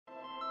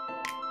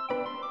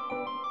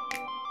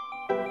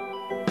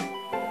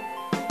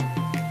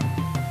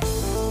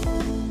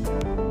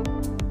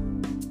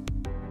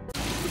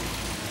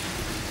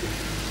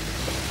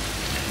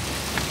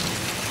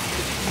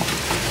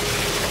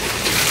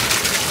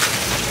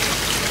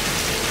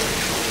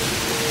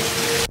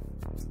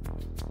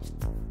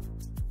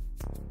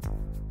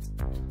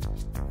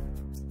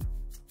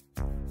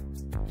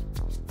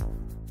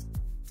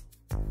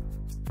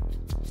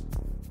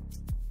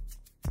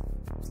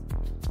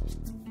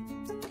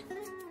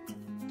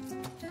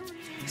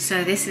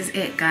So this is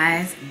it,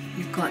 guys.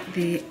 You've got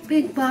the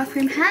big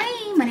bathroom.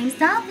 Hi, my name's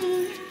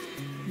Dolly.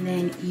 And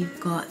then you've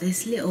got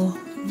this little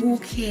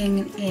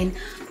walking in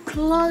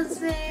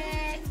closet.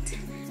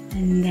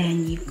 And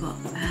then you've got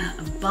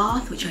a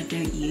bath, which I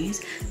don't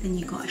use. Then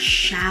you've got a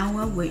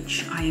shower,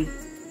 which I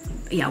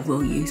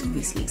will use,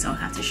 obviously, so I'll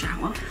have to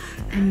shower.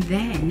 And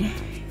then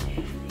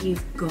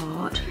you've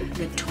got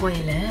the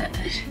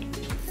toilet.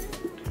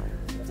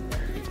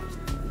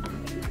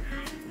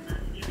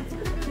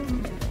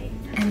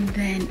 And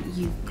then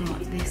you've got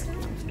this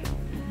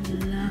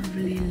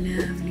lovely,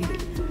 lovely,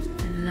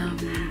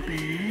 lovely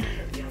bed.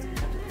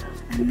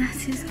 And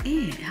that is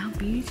it. How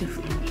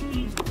beautiful.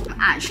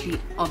 I'm actually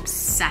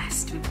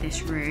obsessed with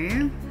this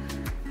room.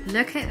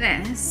 Look at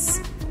this.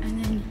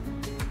 And then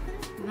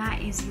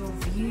that is your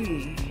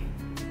view.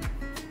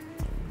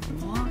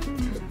 What?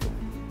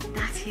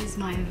 That is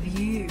my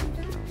view.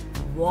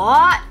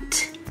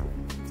 What?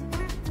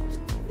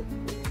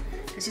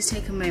 Let's just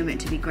take a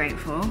moment to be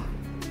grateful.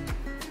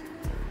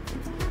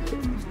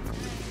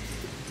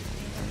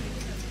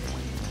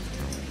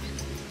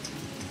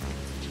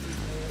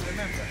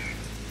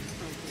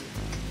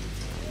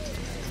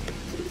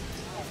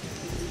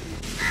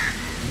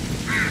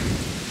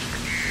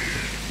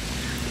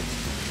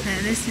 So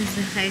this is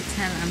the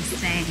hotel I'm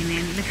staying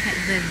in. Look at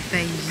the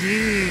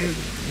view.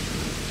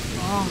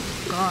 Oh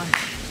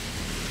gosh.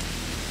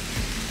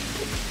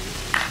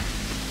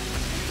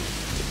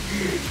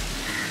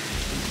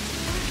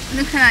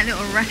 Look at that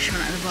little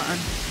restaurant at the bottom.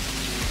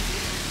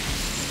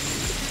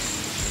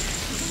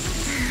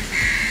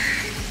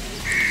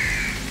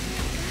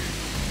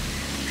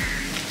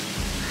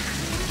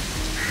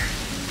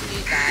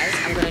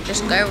 I'm gonna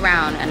just go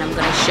around and I'm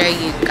gonna show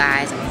you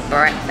guys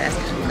breakfast,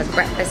 because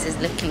breakfast is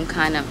looking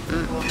kind of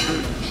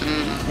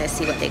let's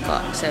see what they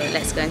got. So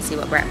let's go and see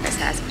what breakfast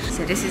has.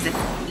 So this is the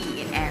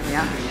eating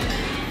area.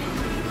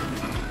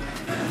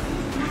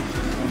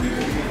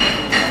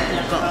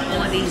 We've got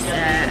all these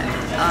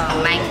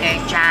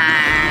mango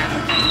jam,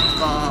 we've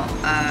got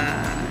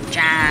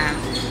jam,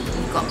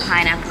 we've got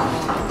pineapple,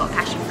 we've got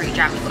passion fruit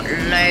jam, we've got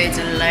loads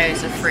and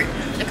loads of fruit.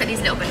 Look at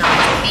these little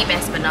bananas, the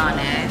best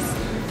bananas.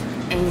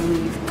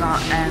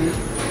 And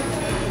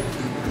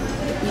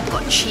you've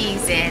got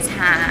cheeses,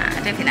 ham,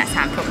 I don't think that's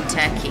ham, probably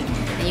turkey.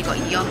 Then you've got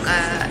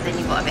yogurt, then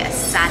you've got a bit of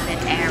salad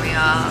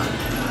area,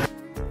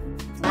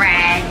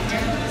 bread.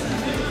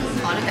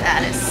 Oh, look at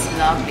that, it looks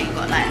lovely. You've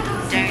got like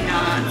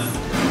donuts,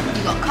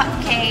 you've got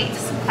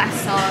cupcakes,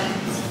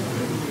 croissants.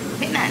 I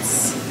think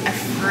that's a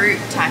fruit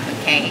type of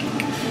cake.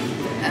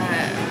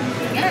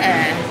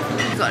 Yeah.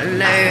 You've got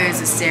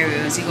loads of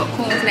cereals. You've got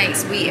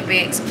cornflakes,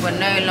 Weetabix,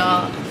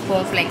 granola,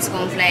 cornflakes.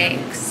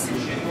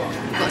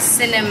 You've got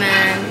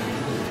cinnamon.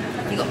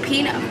 You've got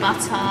peanut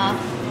butter,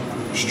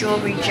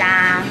 strawberry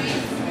jam.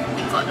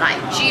 You've got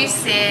like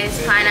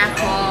juices,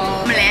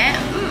 pineapple, omelette.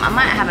 I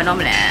might have an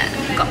omelette.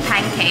 You've got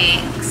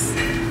pancakes.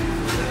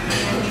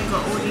 And you've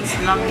got all these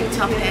lovely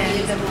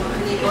toppings,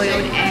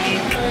 boiled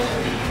egg.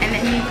 And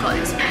then you've got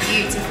this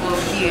beautiful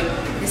view.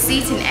 The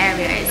seating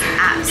area is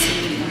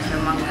absolutely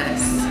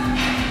humongous.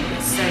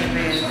 It's so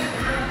big.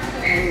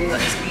 And you've got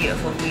this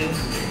beautiful view.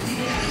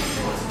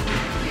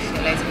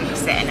 Loads of people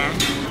sitting there.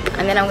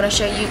 And then I'm going to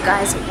show you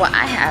guys what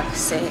I have.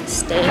 So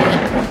steak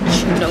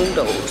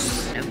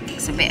noodles.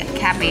 It's a bit of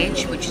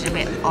cabbage, which is a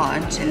bit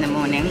odd in the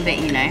morning, but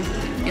you know,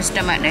 your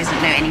stomach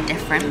doesn't know any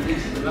different.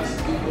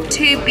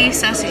 2 beef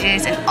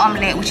sausages, an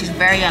omelette, which is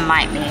very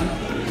unlike me,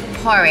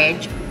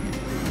 porridge,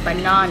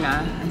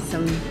 banana, and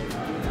some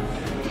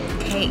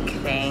cake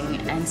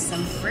thing, and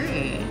some fruit.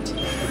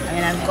 And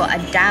then I've got a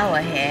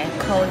dawa here,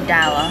 cold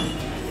dawa.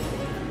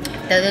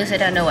 Those who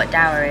don't know what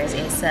dawa is,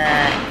 it's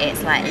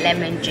like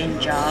lemon,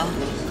 ginger,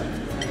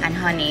 and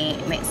honey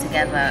mixed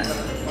together.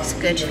 It's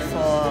good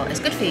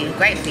for you,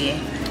 great for you.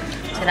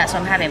 So that's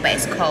what I'm having, but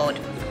it's cold.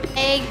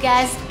 Hey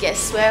guys,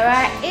 guess where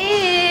I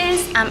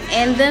is? I'm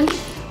in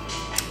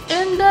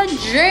the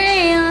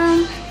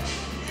gym.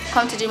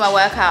 Come to do my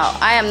workout.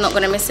 I am not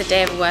gonna miss a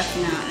day of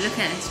working out. Look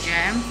at this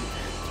gym,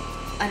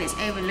 and it's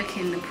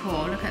overlooking the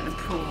pool. Look at the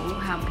pool.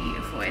 How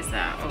beautiful is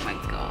that? Oh my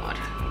god.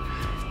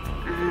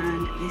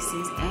 And this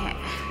is it.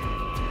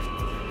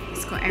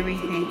 It's got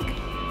everything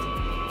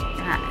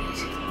that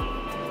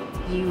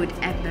you would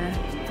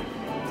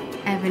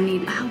ever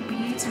need. How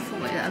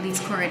beautiful are these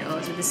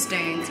corridors with the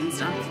stones and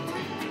stuff.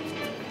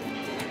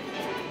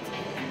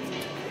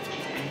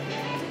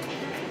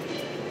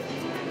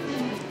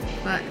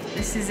 But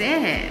this is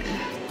it.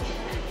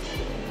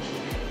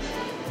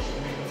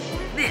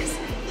 This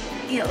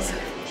is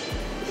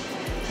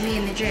me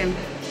in the gym.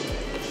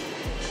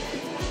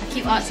 I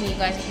keep asking you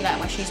guys if you like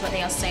my shoes, but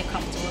they are so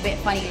comfortable. A bit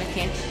funny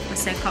looking, but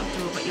so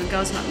comfortable. But your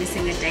girl's not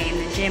missing a day in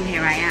the gym.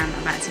 Here I am,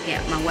 about to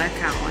get my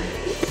workout on.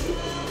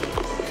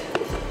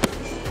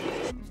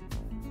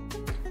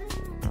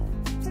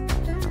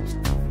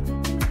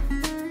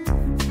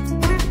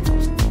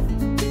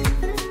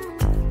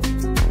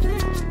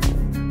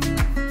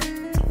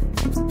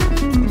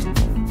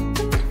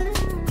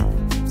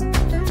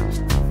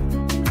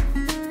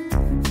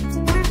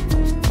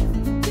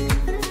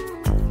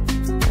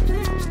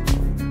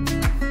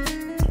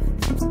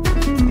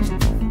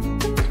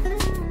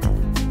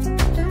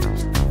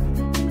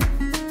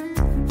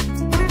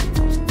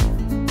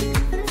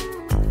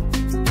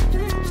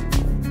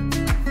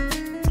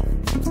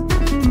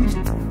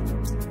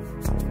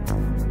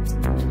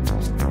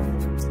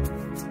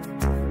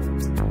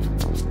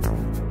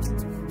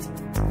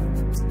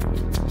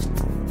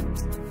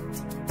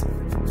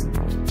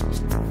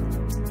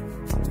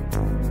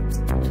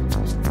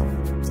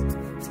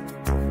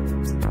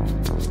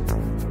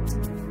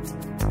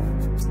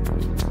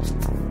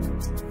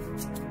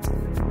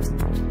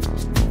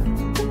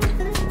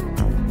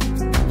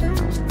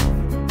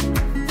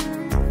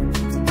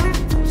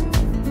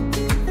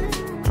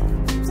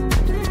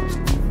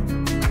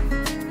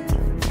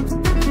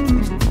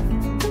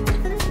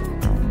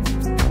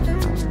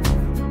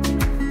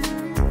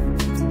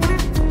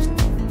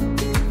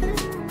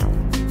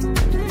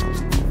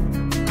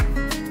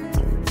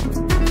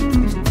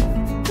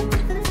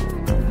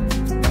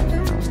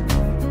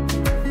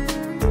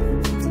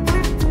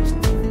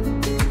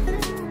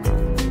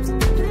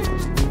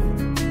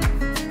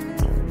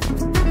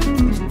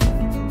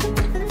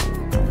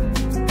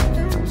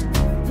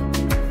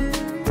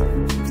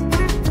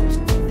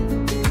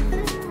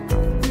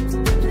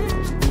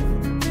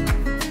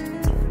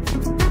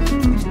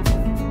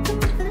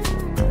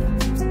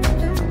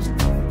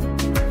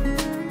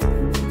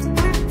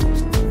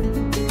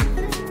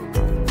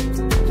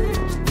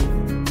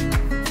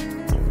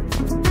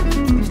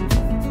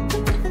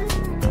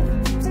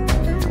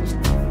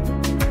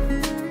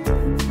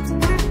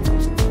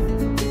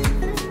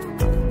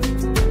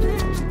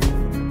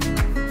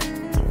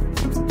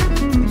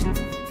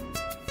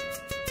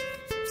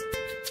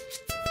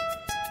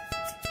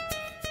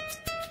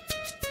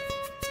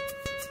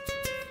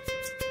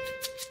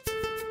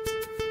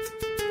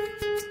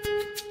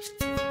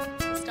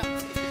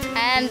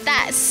 And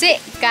that's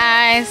it,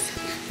 guys.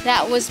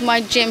 That was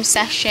my gym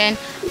session.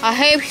 I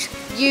hope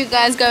you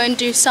guys go and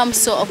do some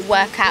sort of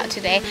workout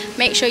today.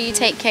 Make sure you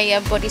take care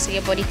of your body so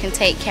your body can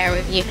take care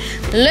of you.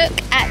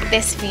 Look at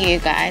this view,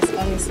 guys.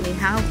 Honestly,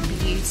 how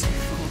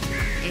beautiful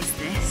is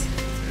this?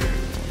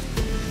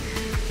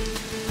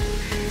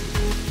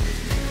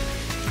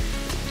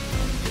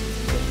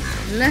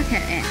 Look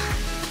at it.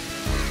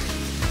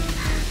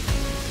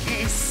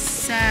 It is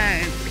so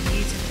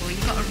beautiful.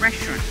 You've got a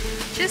restaurant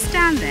just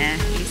down there.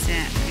 You see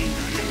it? You've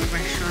got a little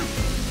restaurant.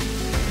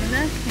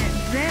 Look at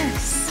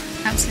this.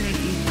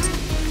 Absolutely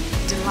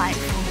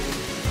delightful.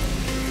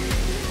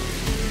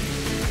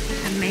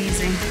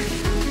 Amazing.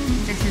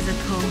 This is a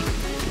pool.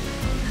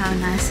 How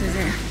nice is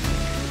it?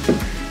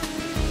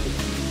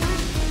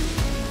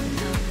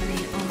 Lovely.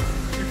 Oh,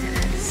 look at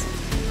this.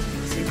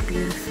 So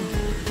beautiful.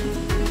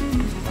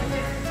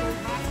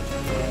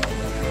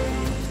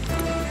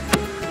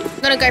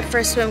 I'm gonna go for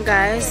a swim,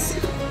 guys.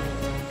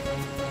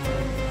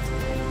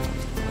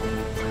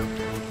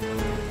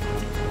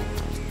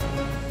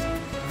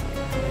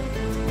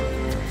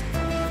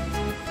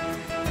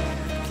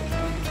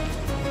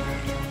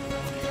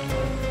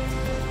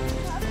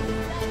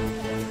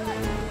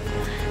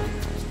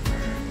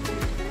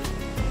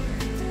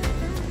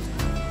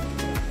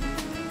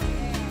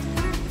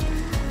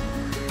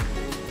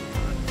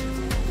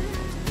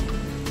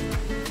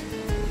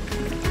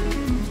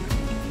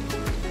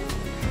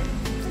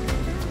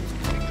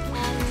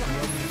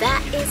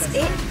 That is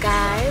it,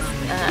 guys.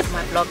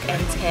 My vlog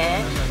ends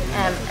here.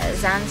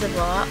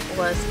 Zanzibar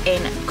was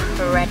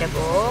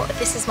incredible.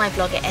 This is my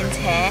vlog, it ends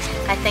here.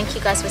 I thank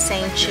you guys for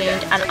staying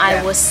tuned, and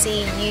I will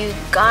see you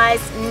guys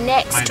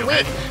next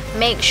week.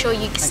 Make sure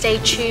you stay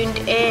tuned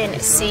in.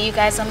 See you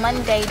guys on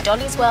Monday.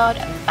 Dolly's World.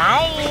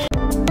 Bye.